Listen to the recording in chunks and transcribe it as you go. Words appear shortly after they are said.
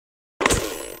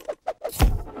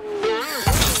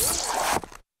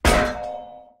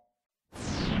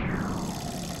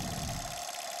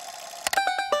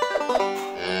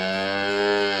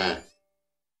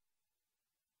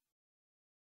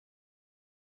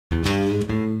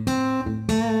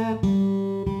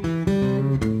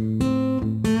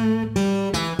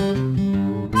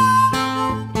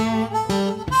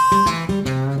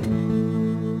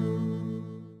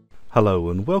Hello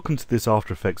and welcome to this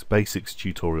After Effects Basics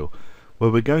tutorial, where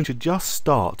we're going to just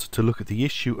start to look at the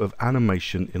issue of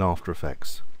animation in After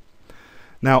Effects.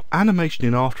 Now, animation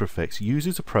in After Effects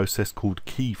uses a process called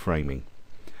keyframing.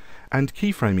 And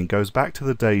keyframing goes back to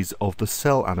the days of the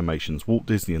cell animations, Walt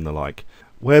Disney and the like,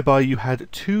 whereby you had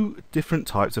two different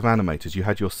types of animators. You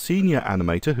had your senior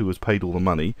animator, who was paid all the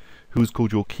money, who was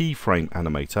called your keyframe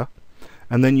animator.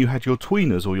 And then you had your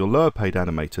tweeners, or your lower paid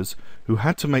animators, who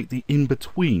had to make the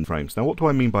in-between frames. Now what do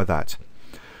I mean by that?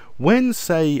 When,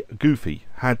 say, Goofy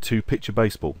had to pitch a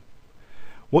baseball,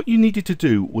 what you needed to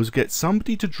do was get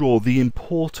somebody to draw the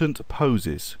important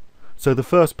poses. So the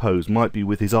first pose might be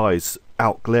with his eyes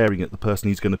out glaring at the person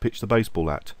he's going to pitch the baseball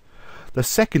at. The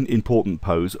second important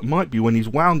pose might be when he's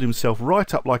wound himself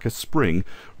right up like a spring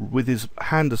with his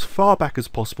hand as far back as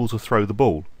possible to throw the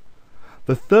ball.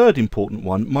 The third important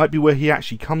one might be where he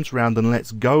actually comes round and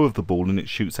lets go of the ball and it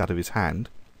shoots out of his hand.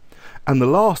 And the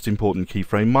last important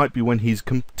keyframe might be when he's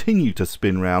continued to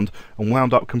spin round and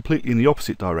wound up completely in the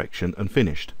opposite direction and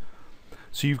finished.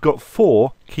 So you've got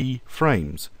 4 key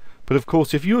frames. But of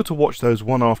course, if you were to watch those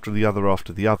one after the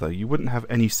other, you wouldn't have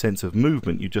any sense of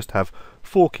movement. You just have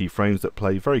 4 keyframes that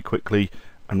play very quickly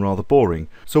and rather boring.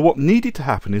 So what needed to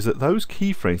happen is that those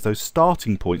keyframes, those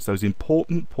starting points, those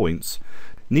important points,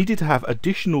 needed to have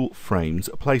additional frames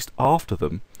placed after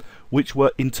them, which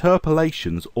were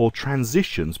interpolations or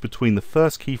transitions between the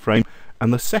first keyframe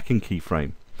and the second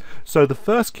keyframe. So the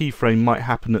first keyframe might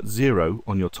happen at 0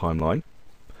 on your timeline,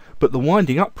 but the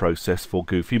winding up process for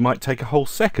Goofy might take a whole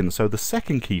second, so the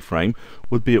second keyframe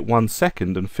would be at 1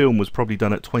 second, and film was probably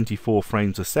done at 24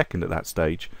 frames a second at that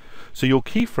stage. So your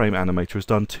keyframe animator has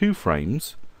done 2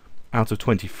 frames out of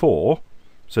 24,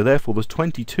 so therefore there's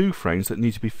 22 frames that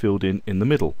need to be filled in the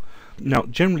middle. Now,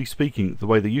 generally speaking, the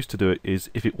way they used to do it is,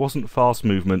 if it wasn't fast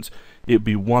movement, it would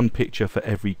be 1 picture for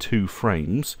every 2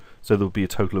 frames, so there would be a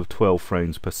total of 12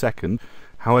 frames per second.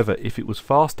 However, if it was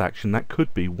fast action, that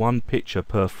could be 1 picture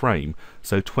per frame,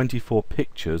 so 24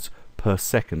 pictures per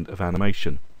second of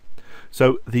animation.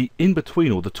 So the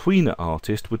in-between, or the tweener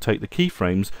artist, would take the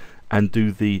keyframes and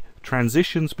do the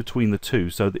transitions between the two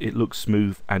so that it looks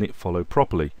smooth and it followed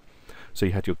properly. So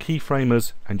you had your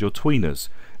keyframers and your tweeners.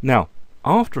 Now,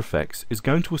 After Effects is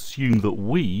going to assume that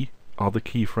we are the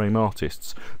keyframe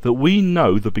artists, that we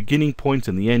know the beginning point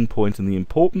and the end point and the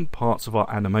important parts of our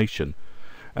animation.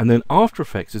 And then After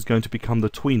Effects is going to become the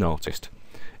tween artist.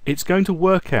 It's going to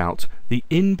work out the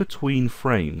in-between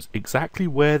frames, exactly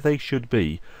where they should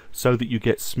be, so that you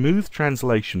get smooth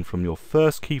translation from your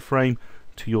first keyframe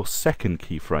to your second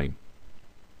keyframe.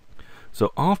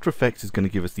 So After Effects is going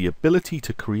to give us the ability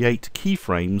to create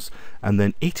keyframes, and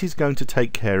then it is going to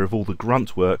take care of all the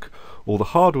grunt work, all the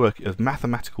hard work of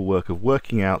mathematical work of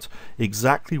working out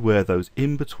exactly where those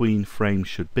in-between frames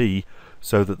should be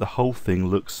so that the whole thing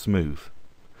looks smooth.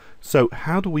 So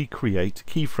how do we create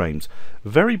keyframes?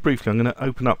 Very briefly, I'm going to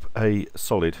open up a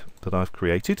solid that I've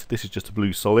created. This is just a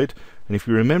blue solid, and if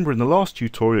you remember in the last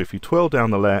tutorial, if you twirl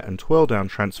down the layer and twirl down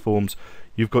transforms,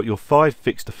 you've got your 5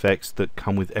 fixed effects that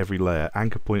come with every layer: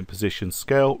 anchor point, position,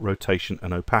 scale, rotation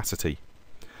and opacity.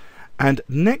 And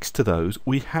next to those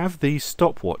we have these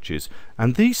stopwatches,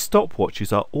 and these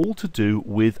stopwatches are all to do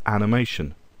with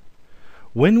animation.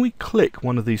 When we click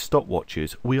one of these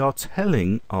stopwatches, we are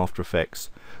telling After Effects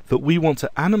that we want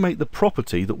to animate the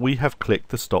property that we have clicked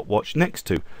the stopwatch next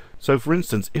to. So for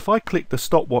instance, if I click the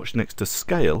stopwatch next to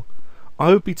scale,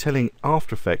 I would be telling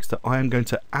After Effects that I am going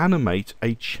to animate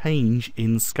a change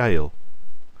in scale.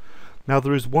 Now,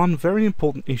 there is one very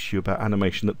important issue about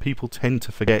animation that people tend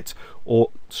to forget or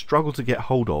struggle to get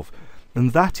hold of,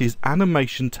 and that is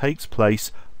animation takes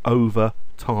place over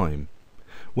time.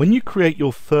 When you create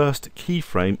your first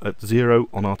keyframe at 0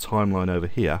 on our timeline over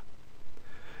here,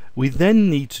 we then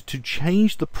need to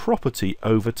change the property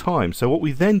over time. So what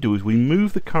we then do is we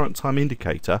move the current time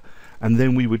indicator, and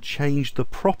then we would change the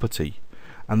property.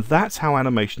 And that's how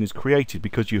animation is created,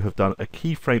 because you have done a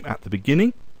keyframe at the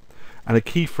beginning and a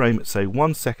keyframe, say,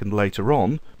 1 second later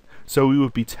on. So we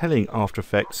would be telling After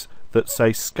Effects that,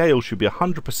 say, scale should be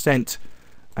 100%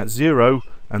 at 0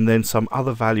 and then some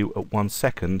other value at 1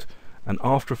 second, and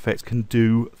After Effects can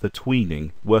do the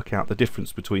tweening, work out the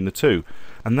difference between the two.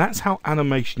 And that's how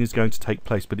animation is going to take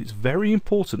place. But it's very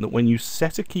important that when you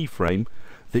set a keyframe,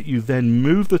 that you then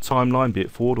move the timeline, be it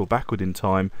forward or backward in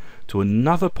time, to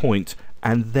another point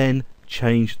and then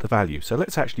change the value. So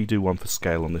let's actually do one for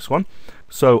scale on this one.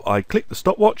 So I click the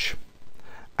stopwatch,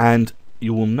 and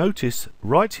you will notice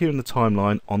right here in the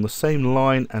timeline, on the same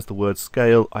line as the word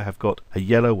scale, I have got a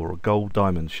yellow or a gold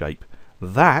diamond shape.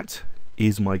 That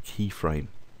is my keyframe.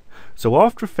 So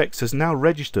After Effects has now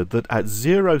registered that at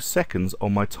 0 seconds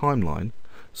on my timeline,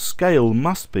 scale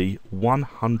must be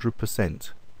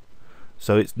 100%.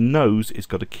 So it knows it's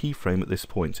got a keyframe at this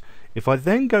point. If I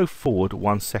then go forward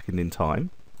 1 second in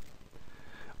time,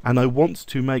 and I want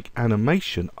to make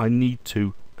animation, I need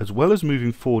to, as well as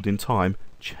moving forward in time,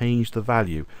 change the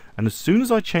value. And as soon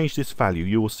as I change this value,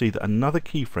 you will see that another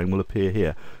keyframe will appear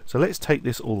here. So let's take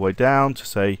this all the way down to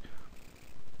say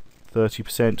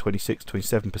 30%, 26,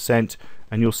 27%,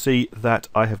 and you'll see that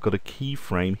I have got a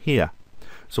keyframe here.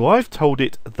 So I've told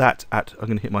it that I'm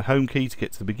going to hit my home key to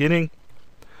get to the beginning.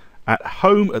 At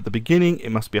home, at the beginning,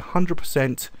 it must be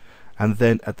 100%, and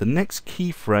then at the next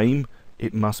keyframe,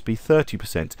 it must be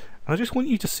 30%. And I just want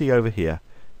you to see over here,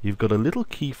 you've got a little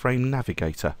Keyframe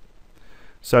Navigator.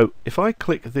 So if I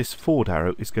click this forward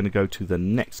arrow, it's going to go to the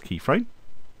next keyframe.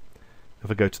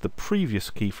 If I go to the previous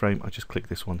keyframe, I just click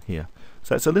this one here.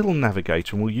 So it's a little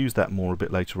navigator, and we'll use that more a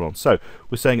bit later on. So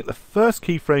we're saying at the first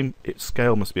keyframe, its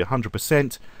scale must be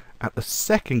 100%. At the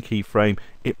second keyframe,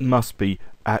 it must be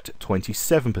at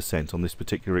 27% on this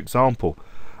particular example.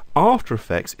 After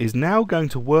Effects is now going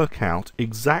to work out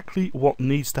exactly what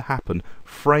needs to happen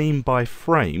frame by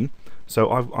frame. So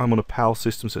I'm on a PAL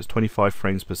system, so it's 25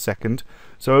 frames per second.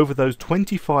 So over those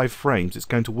 25 frames, it's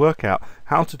going to work out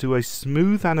how to do a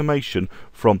smooth animation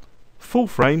from full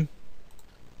frame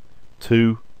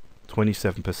to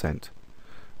 27%.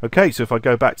 Okay, so if I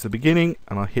go back to the beginning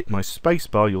and I hit my space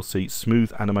bar, you'll see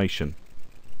smooth animation.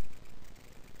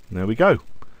 And there we go.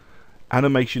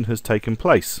 Animation has taken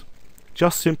place.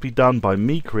 Just simply done by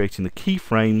me creating the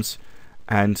keyframes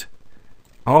and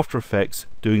After Effects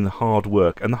doing the hard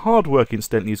work. And the hard work,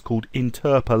 incidentally, is called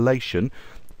interpolation.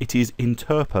 It is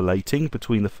interpolating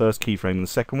between the first keyframe and the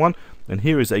second one. And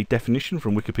here is a definition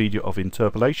from Wikipedia of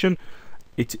interpolation.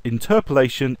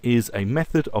 Interpolation is a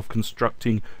method of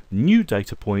constructing new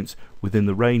data points within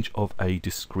the range of a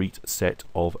discrete set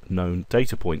of known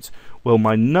data points. Well,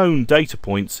 my known data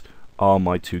points are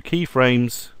my two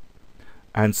keyframes,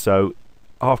 and so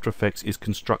After Effects is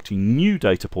constructing new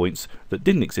data points that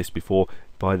didn't exist before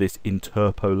by this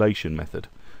interpolation method.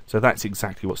 So that's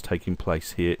exactly what's taking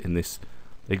place here in this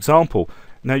example.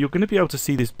 Now you're going to be able to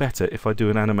see this better if I do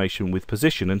an animation with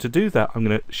position, and to do that I'm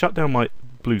going to shut down my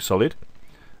blue solid,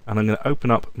 and I'm going to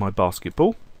open up my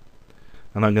basketball,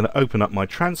 and I'm going to open up my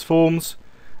transforms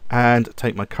and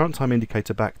take my current time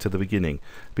indicator back to the beginning,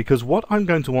 because what I'm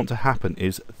going to want to happen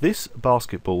is this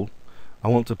basketball, I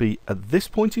want to be at this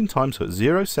point in time, so at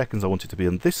 0 seconds I want it to be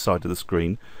on this side of the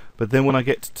screen, but then when I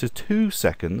get to 2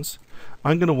 seconds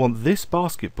I'm going to want this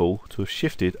basketball to have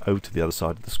shifted over to the other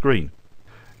side of the screen.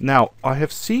 Now I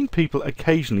have seen people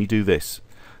occasionally do this.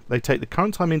 They take the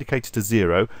current time indicator to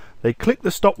 0, they click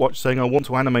the stopwatch saying I want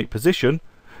to animate position,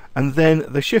 and then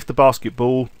they shift the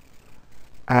basketball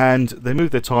and they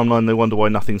move their timeline, they wonder why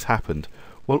nothing's happened.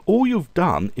 Well, all you've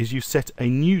done is you set a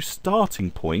new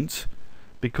starting point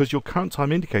because your current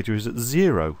time indicator is at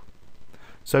 0.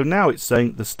 So now it's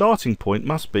saying the starting point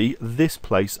must be this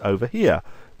place over here,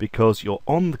 because you're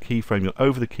on the keyframe, you're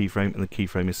over the keyframe, and the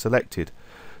keyframe is selected.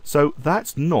 So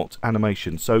that's not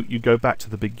animation. So you go back to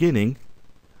the beginning,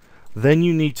 then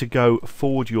you need to go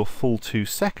forward your full 2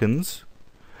 seconds.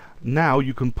 Now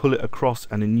you can pull it across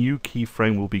and a new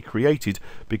keyframe will be created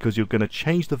because you're going to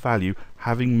change the value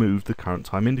having moved the current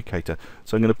time indicator.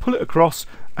 So I'm going to pull it across,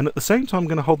 and at the same time I'm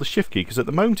going to hold the shift key, because at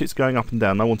the moment it's going up and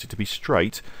down and I want it to be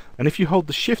straight, and if you hold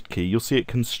the shift key you'll see it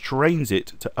constrains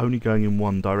it to only going in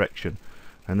one direction.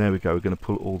 And there we go, we're going to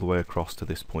pull it all the way across to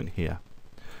this point here.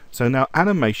 So now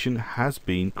animation has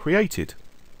been created.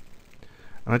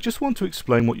 And I just want to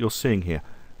explain what you're seeing here.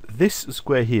 This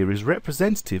square here is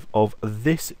representative of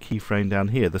this keyframe down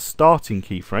here, the starting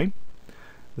keyframe.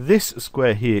 This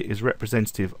square here is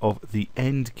representative of the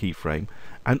end keyframe,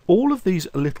 and all of these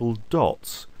little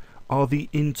dots are the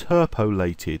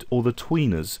interpolated, or the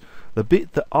tweeners, the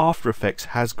bit that After Effects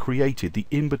has created, the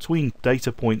in-between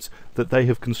data points that they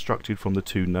have constructed from the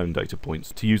two known data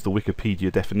points, to use the Wikipedia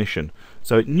definition.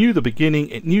 So it knew the beginning,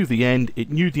 it knew the end, it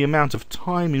knew the amount of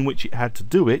time in which it had to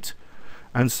do it,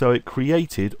 and so it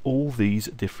created all these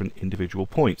different individual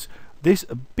points. This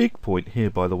big point here,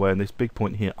 by the way, and this big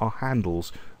point here are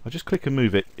handles I'll just click and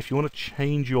move it. If you want to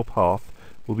change your path,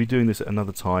 we'll be doing this at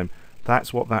another time.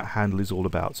 That's what that handle is all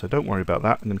about, so don't worry about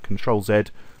that. And then Control Z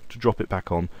to drop it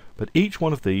back on. But each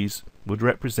one of these would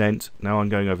represent, now I'm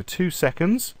going over 2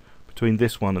 seconds between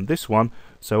this one and this one,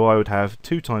 so I would have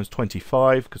 2 times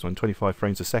 25, because I'm 25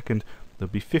 frames a second,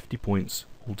 there'll be 50 points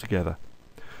altogether.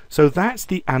 So that's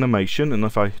the animation, and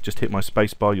if I just hit my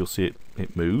spacebar, you'll see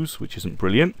it moves, which isn't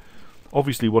brilliant.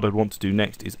 Obviously what I'd want to do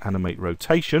next is animate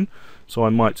rotation, so I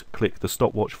might click the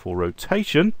stopwatch for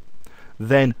rotation,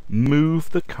 then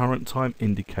move the current time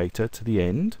indicator to the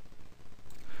end.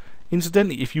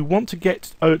 Incidentally, if you want to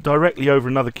get directly over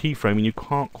another keyframe and you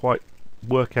can't quite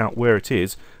work out where it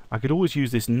is, I could always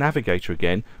use this navigator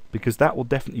again, because that will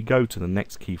definitely go to the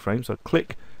next keyframe. So I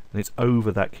click and it's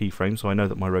over that keyframe, so I know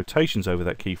that my rotation's over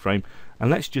that keyframe.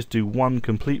 And let's just do one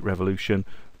complete revolution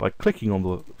by clicking on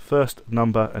the first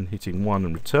number and hitting 1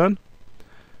 and return.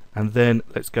 And then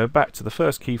let's go back to the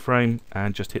first keyframe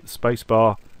and just hit the space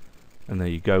bar, and there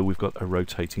you go, we've got a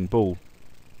rotating ball.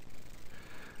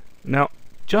 Now,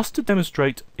 just to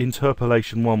demonstrate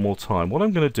interpolation one more time, what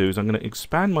I'm going to do is I'm going to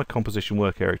expand my composition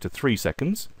work area to 3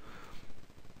 seconds.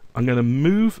 I'm going to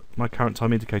move my current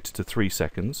time indicator to 3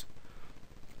 seconds.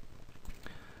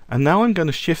 And now I'm going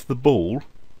to shift the ball,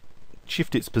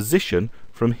 shift its position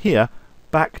from here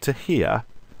back to here,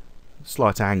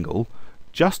 slight angle,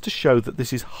 just to show that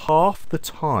this is half the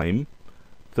time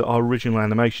that our original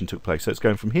animation took place. So it's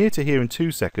going from here to here in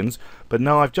 2 seconds, but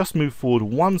now I've just moved forward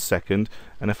 1 second,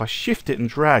 and if I shift it and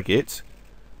drag it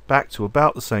back to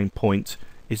about the same point,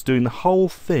 it's doing the whole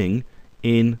thing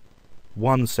in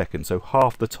 1 second, so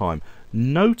half the time.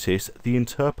 Notice the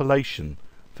interpolation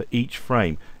for each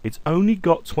frame. It's only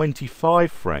got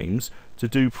 25 frames to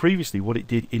do previously what it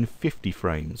did in 50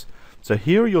 frames. So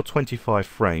here are your 25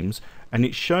 frames, and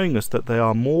it's showing us that they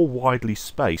are more widely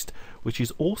spaced, which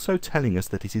is also telling us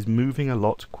that it is moving a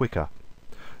lot quicker.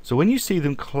 So when you see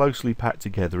them closely packed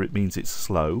together, it means it's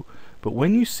slow, but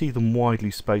when you see them widely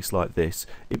spaced like this,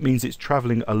 it means it's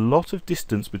travelling a lot of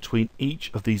distance between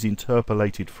each of these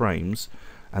interpolated frames,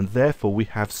 and therefore we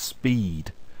have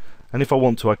speed. And if I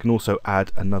want to, I can also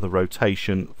add another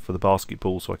rotation for the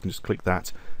basketball, so I can just click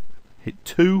that, hit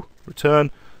 2,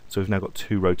 return. So we've now got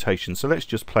 2 rotations. So let's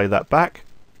just play that back.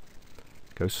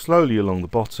 Go slowly along the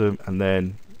bottom and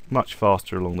then much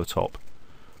faster along the top.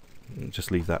 And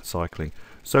just leave that cycling.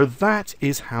 So that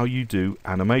is how you do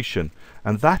animation.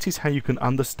 And that is how you can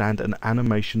understand an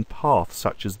animation path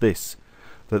such as this.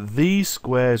 That these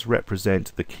squares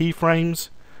represent the keyframes,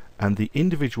 and the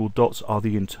individual dots are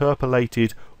the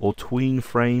interpolated or tween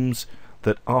frames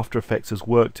that After Effects has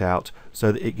worked out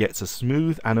so that it gets a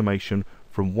smooth animation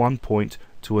from one point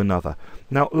to another.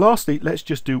 Now lastly, let's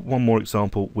just do one more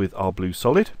example with our blue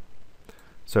solid.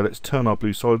 So let's turn our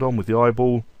blue solid on with the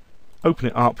eyeball, open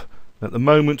it up. At the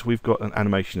moment we've got an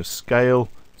animation of scale.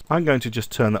 I'm going to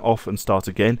just turn that off and start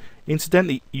again.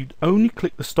 Incidentally, you only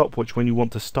click the stopwatch when you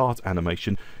want to start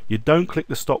animation. You don't click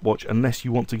the stopwatch unless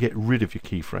you want to get rid of your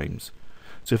keyframes.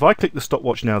 So if I click the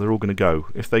stopwatch now, they're all going to go.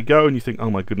 If they go and you think, oh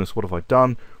my goodness, what have I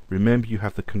done? Remember, you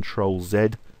have the Control Z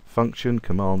function,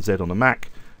 Command Z on a Mac,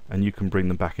 and you can bring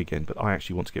them back again. But I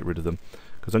actually want to get rid of them,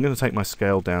 because I'm going to take my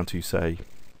scale down to, say,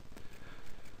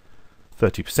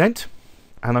 30%.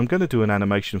 And I'm going to do an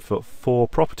animation for 4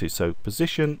 properties. So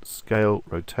position, scale,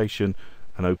 rotation,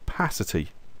 and opacity.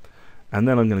 And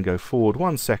then I'm going to go forward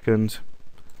 1 second,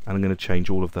 and I'm going to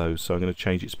change all of those. So I'm going to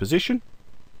change its position,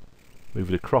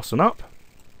 move it across and up.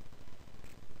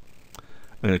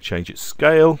 I'm going to change its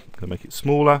scale, I'm going to make it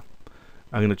smaller.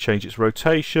 I'm going to change its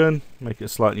rotation, make it a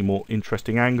slightly more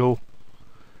interesting angle.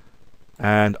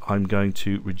 And I'm going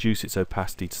to reduce its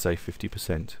opacity to, say,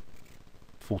 50%.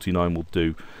 49 will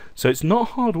do. So it's not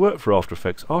hard work for After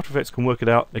Effects. After Effects can work it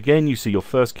out. Again, you see your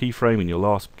first keyframe and your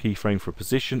last keyframe for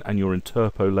position and your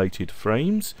interpolated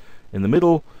frames in the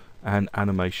middle, and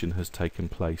animation has taken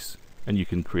place. And you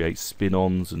can create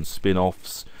spin-ons and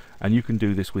spin-offs, and you can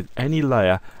do this with any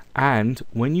layer. And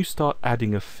when you start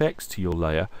adding effects to your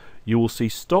layer, you will see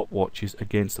stopwatches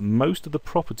against most of the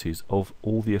properties of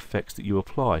all the effects that you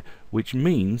apply, which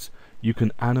means you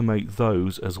can animate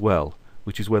those as well,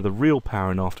 which is where the real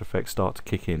power in After Effects start to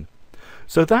kick in.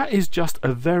 So that is just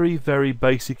a very, very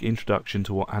basic introduction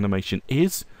to what animation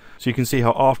is. So you can see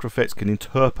how After Effects can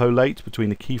interpolate between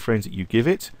the keyframes that you give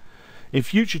it. In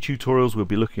future tutorials we'll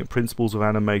be looking at principles of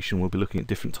animation, we'll be looking at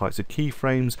different types of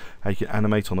keyframes, how you can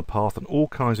animate on a path, and all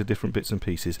kinds of different bits and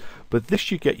pieces. But this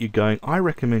should get you going. I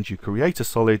recommend you create a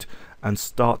solid and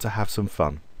start to have some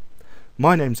fun.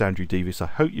 My name's Andrew Davis. I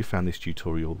hope you found this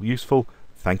tutorial useful.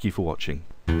 Thank you for watching.